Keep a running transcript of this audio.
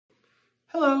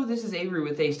Hello, this is Avery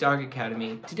with Ace Dog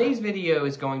Academy. Today's video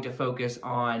is going to focus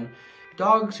on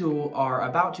dogs who are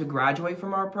about to graduate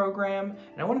from our program,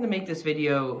 and I wanted to make this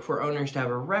video for owners to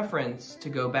have a reference to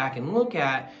go back and look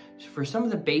at for some of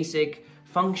the basic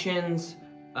functions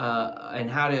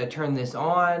and how to turn this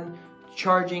on,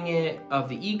 charging it, of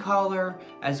the e-collar,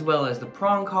 as well as the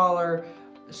prong collar,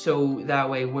 so that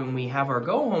way when we have our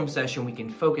go home session we can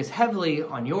focus heavily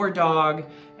on your dog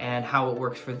and how it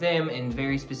works for them and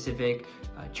very specific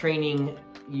training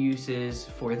uses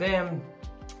for them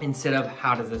instead of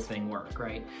how does this thing work,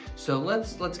 right? So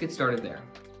let's get started there.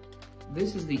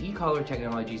 This is the e-collar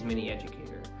Technologies Mini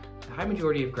Educator. The high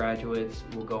majority of graduates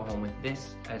will go home with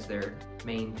this as their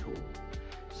main tool.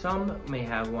 Some may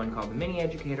have one called the Mini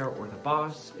Educator or the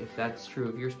Boss. If that's true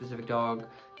of your specific dog,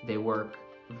 they work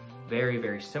very,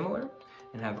 very similar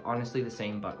and have honestly the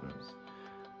same buttons.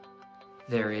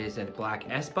 There is a black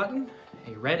S button,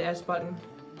 a red S button,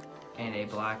 and a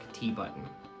black T button.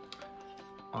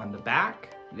 On the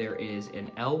back, there is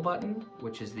an L button,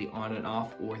 which is the on and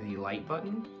off or the light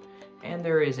button. And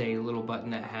there is a little button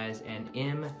that has an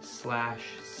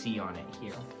M/C on it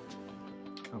here.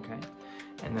 Okay.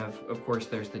 And of course,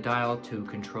 there's the dial to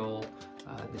control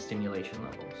the stimulation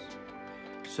levels.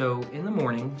 So in the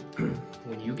morning,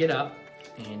 when you get up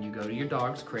and you go to your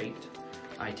dog's crate,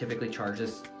 I typically charge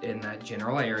this in that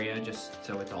general area just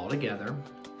so it's all together.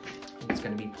 It's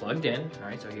going to be plugged in, all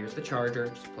right? So here's the charger,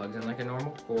 just plugs in like a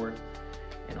normal cord.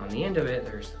 And on the end of it,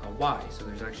 there's a Y, so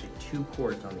there's actually two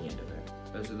cords on the end of it.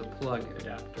 Those are the plug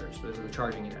adapters, those are the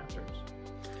charging adapters.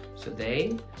 So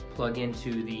they plug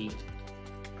into the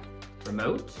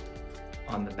remote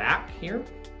on the back here.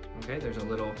 Okay, there's a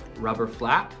little rubber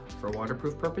flap for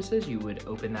waterproof purposes. You would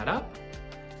open that up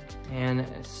and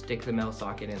stick the male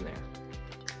socket in there.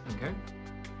 Okay,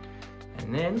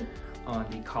 and then on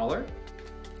the collar,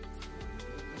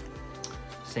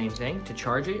 same thing. To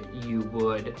charge it, you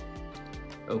would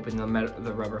open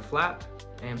the rubber flap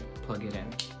and plug it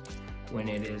in. When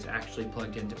it is actually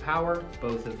plugged into power,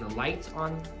 both of the lights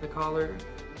on the collar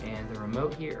and the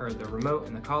remote here, or the remote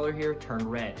and the collar here, turn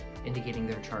red, indicating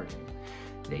they're charging.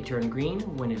 They turn green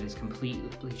when it is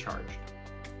completely charged.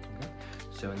 Okay?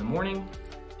 So in the morning,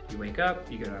 you wake up,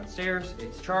 you go downstairs,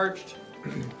 it's charged.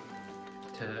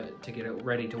 to get it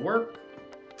ready to work,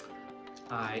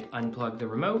 I unplug the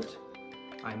remote.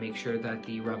 I make sure that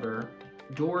the rubber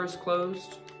door is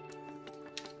closed.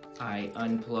 I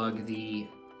unplug the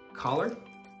collar,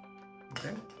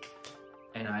 okay?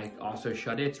 And I also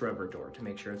shut its rubber door to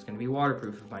make sure it's gonna be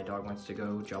waterproof if my dog wants to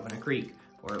go jump in a creek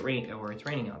or it's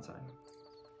raining outside.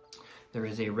 There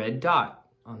is a red dot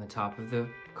on the top of the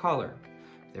collar.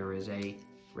 There is a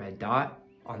red dot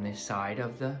on this side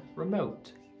of the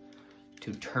remote.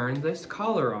 To turn this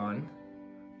collar on,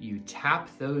 you tap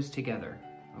those together,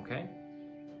 okay?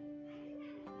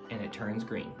 And it turns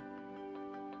green,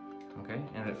 okay?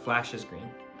 And it flashes green,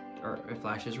 or it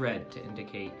flashes red to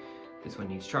indicate this one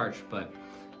needs charged, but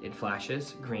it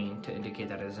flashes green to indicate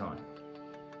that it is on.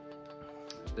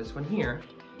 This one here,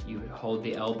 you would hold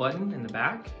the L button in the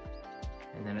back,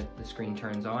 and then the screen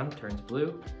turns on, turns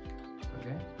blue,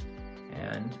 okay?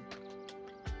 And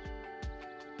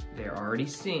they're already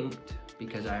synced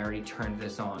because I already turned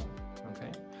this on,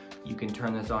 okay? You can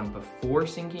turn this on before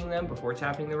syncing them, before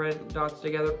tapping the red dots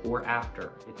together, or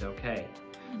after, it's okay.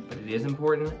 But it is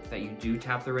important that you do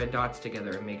tap the red dots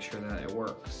together and make sure that it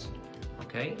works,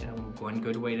 okay? And one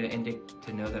good way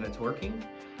to know that it's working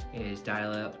is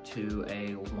dial up to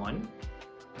a 1,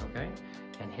 okay?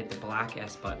 And hit the black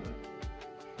S button.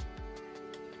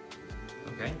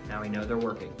 Okay, now we know they're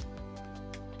working.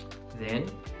 Then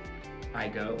I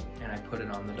go and I put it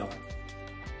on the dog.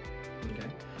 Okay,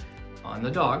 on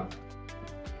the dog,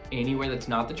 anywhere that's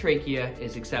not the trachea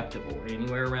is acceptable,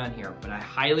 anywhere around here, but I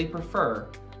highly prefer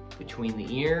between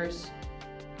the ears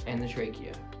and the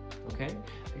trachea. Okay,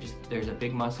 there's a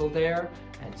big muscle there,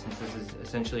 and since this is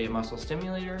essentially a muscle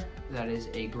stimulator, that is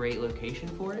a great location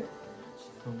for it.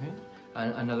 Okay,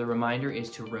 another reminder is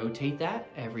to rotate that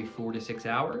every 4 to 6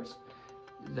 hours.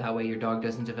 That way your dog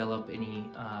doesn't develop any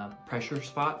pressure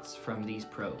spots from these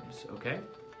probes, okay?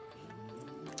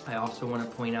 I also want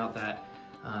to point out that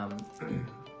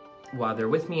while they're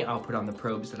with me, I'll put on the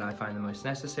probes that I find the most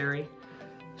necessary.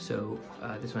 So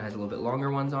this one has a little bit longer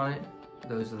ones on it.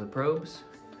 Those are the probes.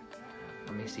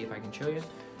 Let me see if I can show you.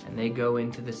 And they go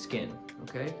into the skin,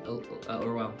 okay?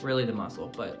 Or well, really the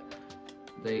muscle, but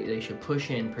they should push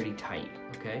in pretty tight,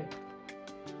 okay?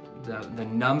 The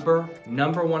number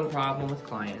one problem with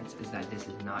clients is that this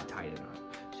is not tight enough.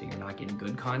 So you're not getting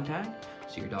good contact,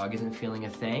 so your dog isn't feeling a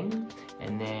thing,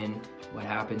 and then what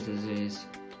happens is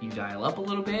you dial up a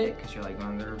little bit because you're like,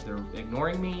 oh, they're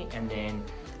ignoring me, and then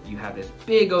you have this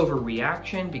big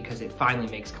overreaction because it finally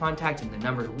makes contact and the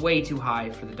number's way too high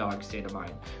for the dog's state of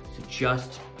mind. So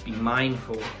just be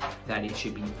mindful that it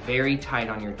should be very tight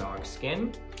on your dog's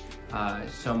skin,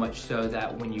 so much so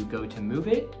that when you go to move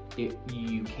it,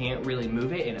 you can't really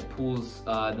move it, and it pulls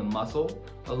the muscle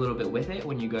a little bit with it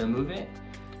when you go to move it.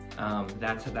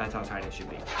 That's how tight it should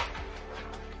be.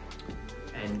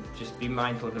 And just be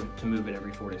mindful to move it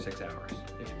every 4 to 6 hours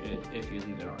if you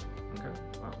leave it on, okay?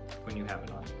 Well, when you have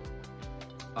it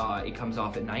on. It comes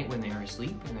off at night when they are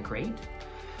asleep in the crate.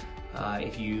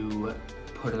 If you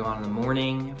put it on in the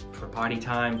morning for potty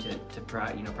time, to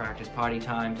practice potty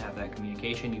time, to have that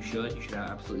communication, you should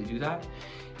absolutely do that.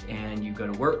 And you go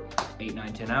to work 8,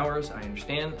 9, 10 hours, I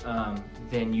understand,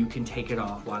 then you can take it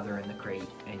off while they're in the crate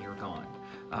and you're gone.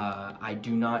 I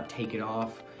do not take it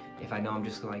off if I know I'm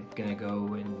just like gonna go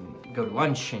to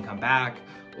lunch and come back,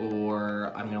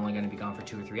 or I'm only gonna be gone for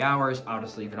 2 or 3 hours. I'll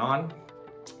just leave it on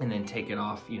and then take it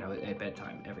off, at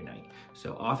bedtime every night.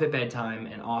 So off at bedtime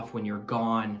and off when you're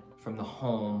gone from the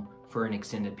home for an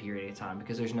extended period of time,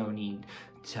 because there's no need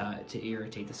to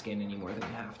irritate the skin any more than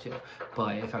you have to.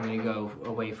 But if I'm gonna go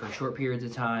away for short periods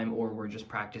of time, or we're just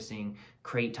practicing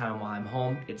crate time while I'm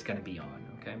home, it's gonna be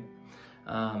on,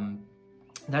 okay?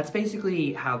 That's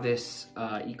basically how this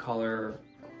e-collar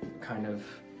kind of,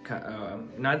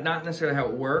 not necessarily how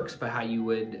it works, but how you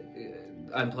would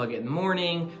unplug it in the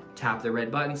morning, tap the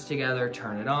red buttons together,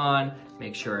 turn it on,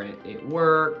 make sure it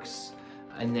works,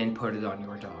 and then put it on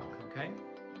your dog, okay?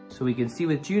 So we can see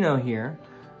with Juno here,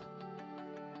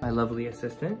 my lovely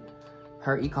assistant,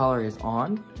 her e-collar is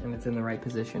on, and it's in the right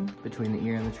position between the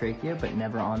ear and the trachea, but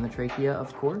never on the trachea,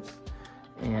 of course.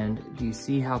 And do you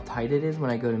see how tight it is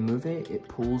when I go to move it? It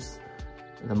pulls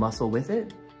the muscle with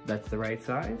it. That's the right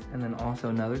size. And then also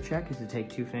another check is to take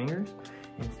 2 fingers,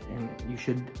 and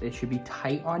it should be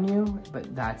tight on you,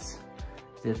 but that's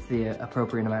the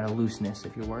appropriate amount of looseness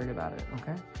if you're worried about it,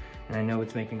 okay? And I know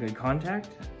it's making good contact.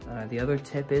 The other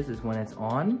tip is when it's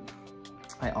on,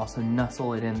 I also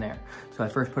nuzzle it in there. So I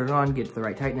first put it on, get to the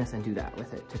right tightness, and do that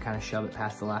with it to kind of shove it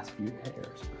past the last few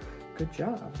hairs. Good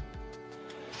job.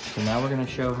 So now we're gonna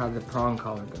show how the prong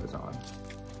collar goes on,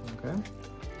 okay?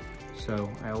 So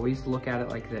I always look at it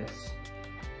like this,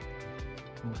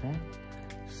 okay?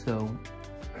 So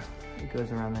it goes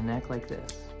around the neck like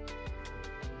this.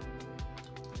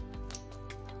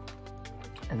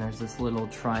 And there's this little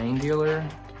triangular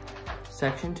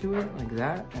section to it, like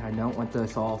that. And I don't want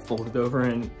this all folded over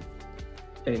and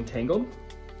tangled.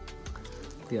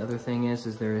 The other thing is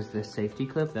there is this safety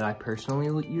clip that I personally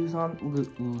leave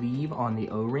on the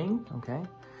O-ring, okay?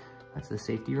 That's the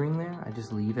safety ring there. I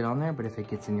just leave it on there, but if it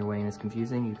gets in your way and it's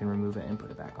confusing, you can remove it and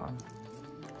put it back on.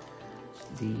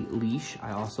 The leash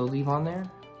I also leave on there.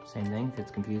 Same thing, if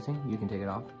it's confusing, you can take it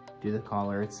off, do the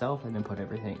collar itself, and then put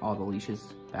all the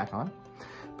leashes back on.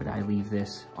 But I leave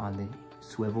this on the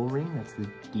swivel ring, that's the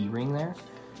D ring there.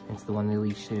 It's the one the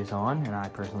leash is on, and I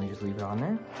personally just leave it on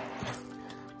there.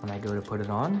 When I go to put it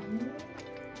on,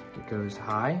 it goes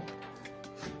high,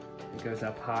 it goes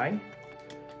up high,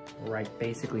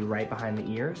 basically right behind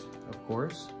the ears, of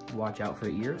course. Watch out for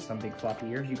the ears, some big floppy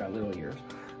ears, you got little ears.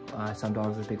 Some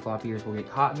dogs with big floppy ears will get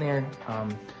caught in there.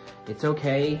 It's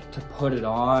okay to put it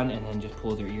on and then just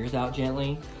pull their ears out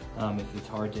gently if it's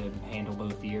hard to handle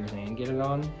both the ears and get it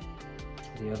on.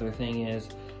 The other thing is,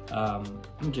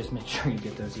 just make sure you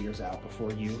get those ears out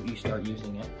before you start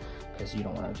using it, because you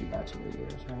don't want to do that to your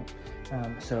ears,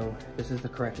 right? So this is the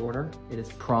correct order. It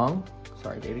is prong,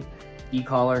 sorry baby,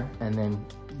 e-collar, and then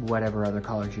whatever other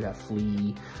collars you have,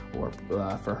 flea, or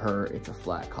for her, it's a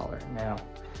flat collar. Now,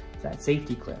 that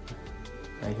safety clip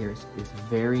right here is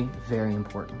very, very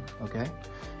important, okay?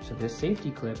 So this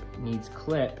safety clip needs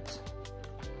clipped,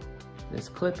 this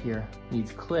clip here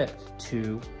needs clipped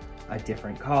to a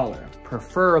different collar,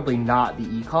 preferably not the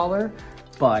e-collar,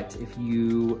 but if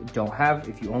you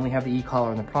only have the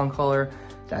e-collar and the prong collar,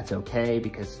 that's okay,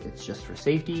 because it's just for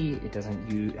safety. It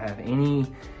doesn't have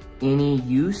any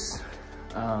use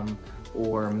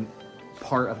or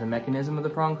part of the mechanism of the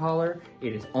prong collar.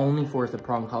 It is only for if the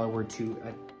prong collar were to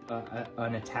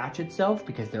unattach itself,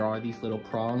 because there are these little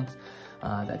prongs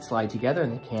that slide together,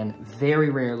 and they can very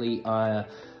rarely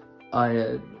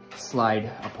slide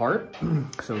apart.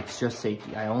 So it's just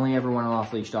safety. I only ever want an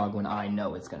off-leash dog when I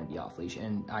know it's going to be off-leash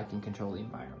and I can control the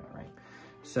environment, right?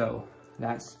 So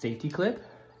that safety clip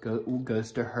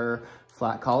goes to her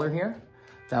flat collar here.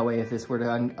 That way, if this were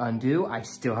to undo, I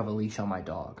still have a leash on my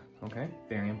dog, okay?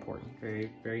 Very important,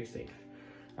 very, very safe.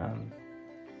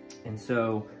 And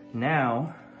so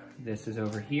now this is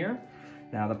over here.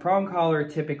 Now the prong collar,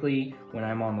 typically when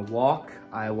I'm on the walk,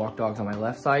 I walk dogs on my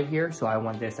left side here, so I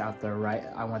want this out the right,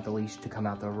 I want the leash to come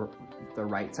out the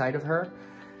right side of her.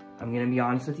 I'm gonna be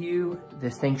honest with you,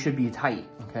 this thing should be tight,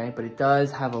 okay? But it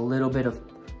does have a little bit of,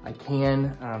 I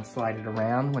can slide it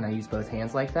around when I use both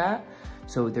hands like that.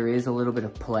 So there is a little bit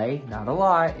of play, not a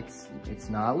lot. It's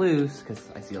not loose, because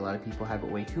I see a lot of people have it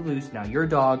way too loose. Now your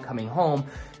dog coming home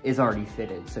is already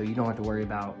fitted, so you don't have to worry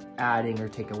about adding or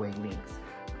take away links.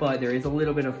 But there is a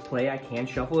little bit of play. I can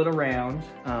shuffle it around,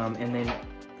 and then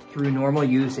through normal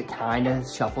use, it kind of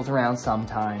shuffles around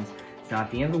sometimes. It's not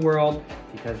the end of the world,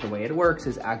 because the way it works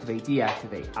is activate,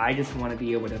 deactivate. I just want to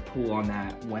be able to pull on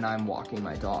that when I'm walking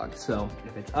my dog. So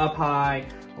if it's up high,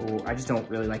 or I just don't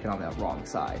really like it on that wrong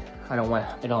side. I don't want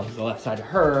it on the left side of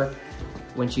her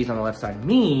when she's on the left side of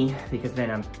me, because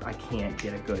then I can't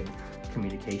get a good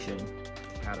communication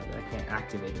out of it. I can't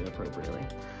activate it appropriately.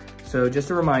 So just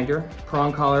a reminder,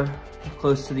 prong collar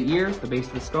close to the ears, the base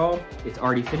of the skull. It's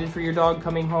already fitted for your dog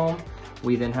coming home.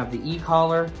 We then have the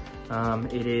e-collar.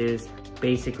 It is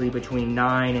basically between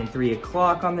 9 and 3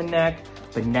 o'clock on the neck,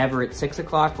 but never at 6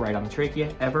 o'clock, right on the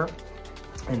trachea, ever.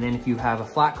 And then if you have a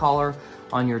flat collar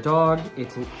on your dog,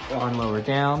 it's on lower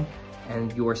down,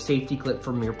 and your safety clip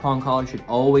from your prong collar should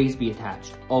always be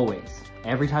attached, always.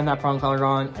 Every time that prong collar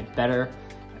on,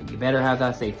 you better have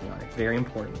that safety on. It's very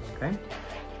important, okay?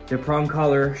 The prong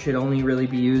collar should only really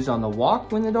be used on the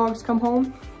walk when the dogs come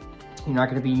home. You're not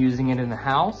gonna be using it in the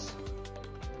house.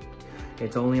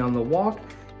 It's only on the walk,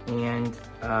 and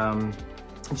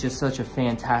it's just such a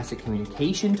fantastic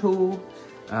communication tool.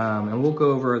 And we'll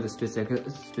go over the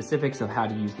specifics of how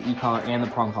to use the e-collar and the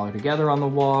prong collar together on the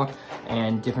walk,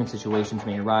 and different situations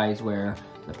may arise where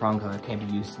the prong collar can be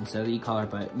used instead of the e-collar,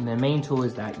 but the main tool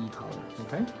is that e-collar,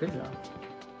 okay? Good job.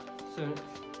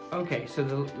 So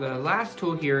the last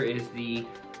tool here is the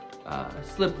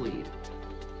slip lead.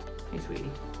 Hey,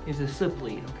 sweetie, is a slip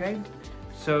lead, okay?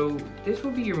 So this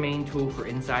will be your main tool for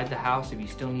inside the house if you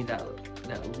still need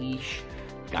that leash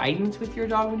guidance with your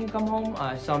dog when you come home.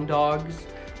 Some dogs,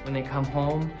 when they come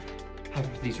home,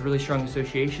 have these really strong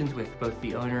associations with both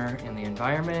the owner and the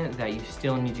environment that you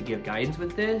still need to give guidance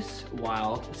with this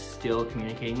while still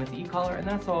communicating with the e-collar, and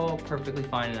that's all perfectly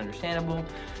fine and understandable.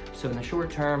 So in the short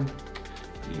term,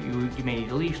 you may need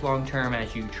a leash. Long term,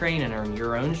 as you train and earn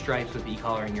your own stripes with the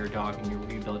e-collar and your dog and you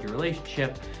rebuild your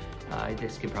relationship,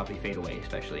 this could probably fade away,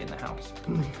 especially in the house.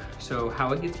 So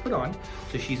how it gets put on,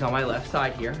 so she's on my left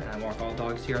side here, and I walk all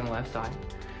dogs here on the left side.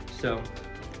 So,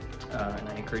 and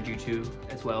I encourage you to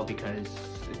as well, because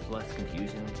it's less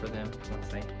confusing for them once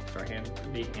they start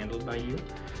being handled by you.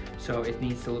 So it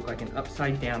needs to look like an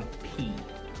upside down P,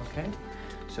 okay?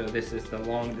 So this is the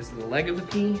leg of the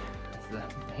P, that's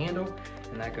the handle,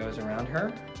 and that goes around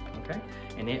her, okay?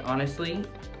 And it honestly,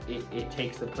 it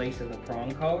takes the place of the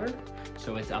prong collar.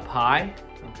 So it's up high,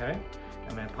 okay?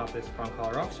 I'm gonna pop this prong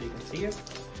collar off so you can see it.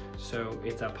 So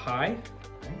it's up high,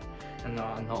 okay? And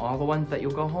all the ones that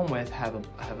you'll go home with have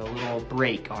a little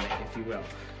break on it, if you will.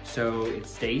 So it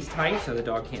stays tight so the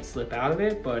dog can't slip out of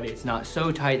it, but it's not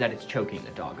so tight that it's choking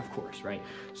the dog, of course, right?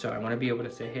 So I wanna be able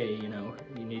to say, hey, you know,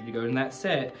 you need to go in that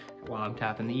set while I'm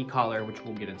tapping the e-collar, which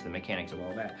we'll get into the mechanics of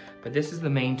all that. But this is the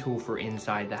main tool for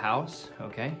inside the house,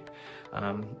 okay?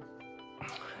 And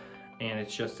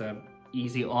it's just a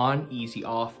easy on, easy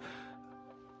off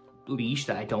leash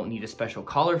that I don't need a special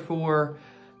collar for.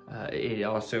 It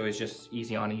also is just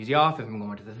easy on, easy off. If I'm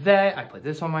going to the vet, I put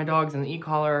this on my dogs and the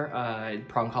e-collar,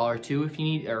 prong collar too if you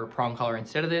need, or prong collar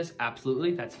instead of this,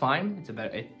 absolutely, that's fine.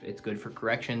 It's good for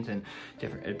corrections and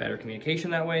better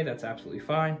communication that way, that's absolutely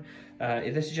fine.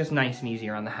 This is just nice and easy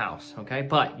around the house, okay?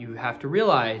 But you have to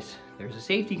realize there's a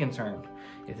safety concern.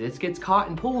 If this gets caught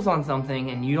and pulls on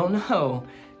something and you don't know,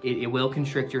 it will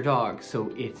constrict your dog.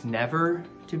 So it's never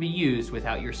to be used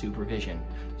without your supervision.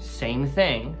 Same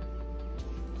thing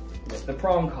with the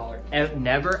prong collar.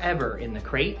 Never ever in the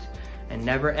crate, and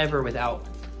never ever without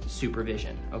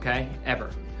supervision, okay? Ever.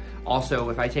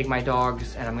 Also, if I take my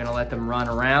dogs and I'm gonna let them run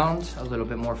around a little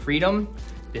bit more freedom,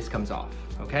 this comes off,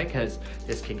 okay? Because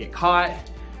this can get caught.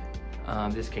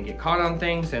 This can get caught on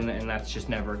things, and that's just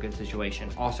never a good situation.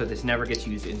 Also, this never gets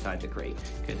used inside the crate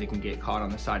because it can get caught on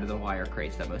the side of the wire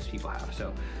crates that most people have.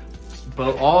 So,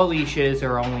 but all leashes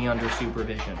are only under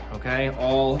supervision, okay?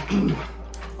 All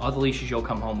the leashes you'll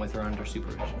come home with are under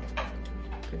supervision.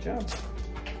 Good job.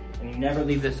 And you never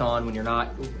leave this on when you're not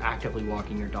actively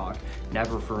walking your dog.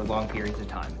 Never for long periods of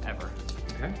time, ever,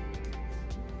 okay?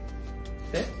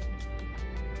 Sit.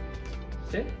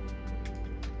 Sit.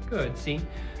 Good, see?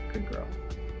 Good girl.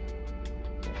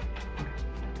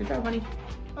 Good job, honey.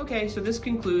 Okay, so this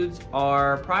concludes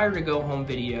our prior to go home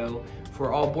video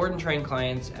for all board and trained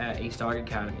clients at Ace Dog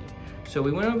Academy. So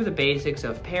we went over the basics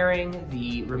of pairing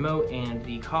the remote and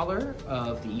the collar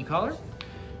of the e-collar,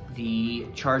 the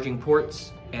charging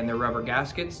ports and the rubber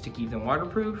gaskets to keep them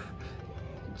waterproof,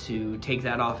 to take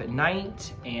that off at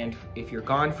night, and if you're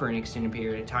gone for an extended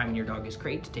period of time and your dog is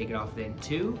crate, to take it off then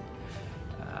too.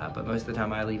 But most of the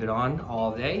time I leave it on all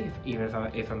day. Even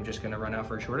if I'm just gonna run out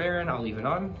for a short errand, I'll leave it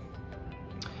on.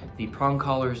 The prong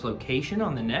collar's location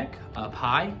on the neck, up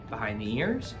high behind the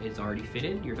ears, is already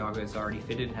fitted. Your dog is already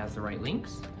fitted and has the right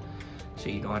links, so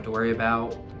you don't have to worry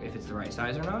about if it's the right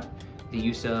size or not. The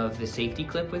use of the safety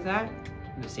clip with that.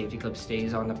 The safety clip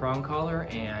stays on the prong collar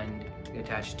and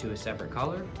attached to a separate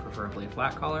collar, preferably a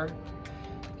flat collar.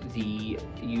 The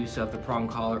use of the prong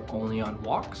collar only on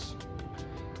walks.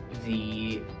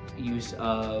 The use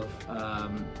of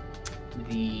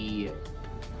the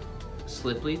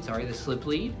slip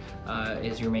lead,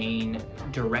 is your main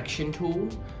direction tool,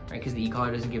 right? Because the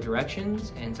e-collar doesn't give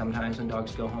directions, and sometimes when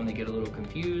dogs go home they get a little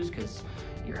confused because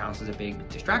your house is a big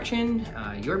distraction,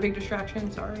 you're a big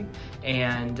distraction, sorry,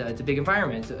 and it's a big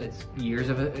environment. So it's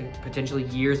potentially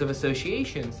years of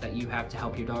associations that you have to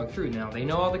help your dog through. Now, they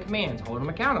know all the commands, hold them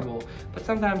accountable, but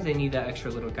sometimes they need that extra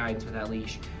little guidance with that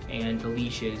leash, and the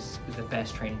leash is the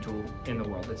best training tool in the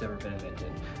world that's ever been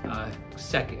invented.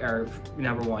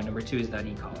 Number one. Number two is that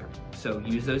e-collar. So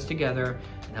use those together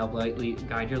and help lightly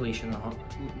guide your leash in the home,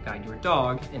 guide your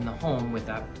dog in the home with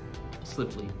that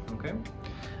slip lead, okay?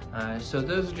 So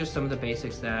those are just some of the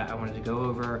basics that I wanted to go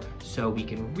over so we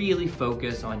can really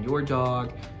focus on your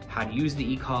dog, how to use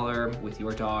the e-collar with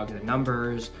your dog, the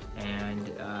numbers,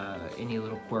 and any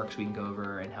little quirks we can go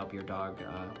over and help your dog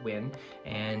win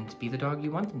and be the dog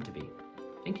you want them to be.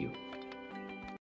 Thank you.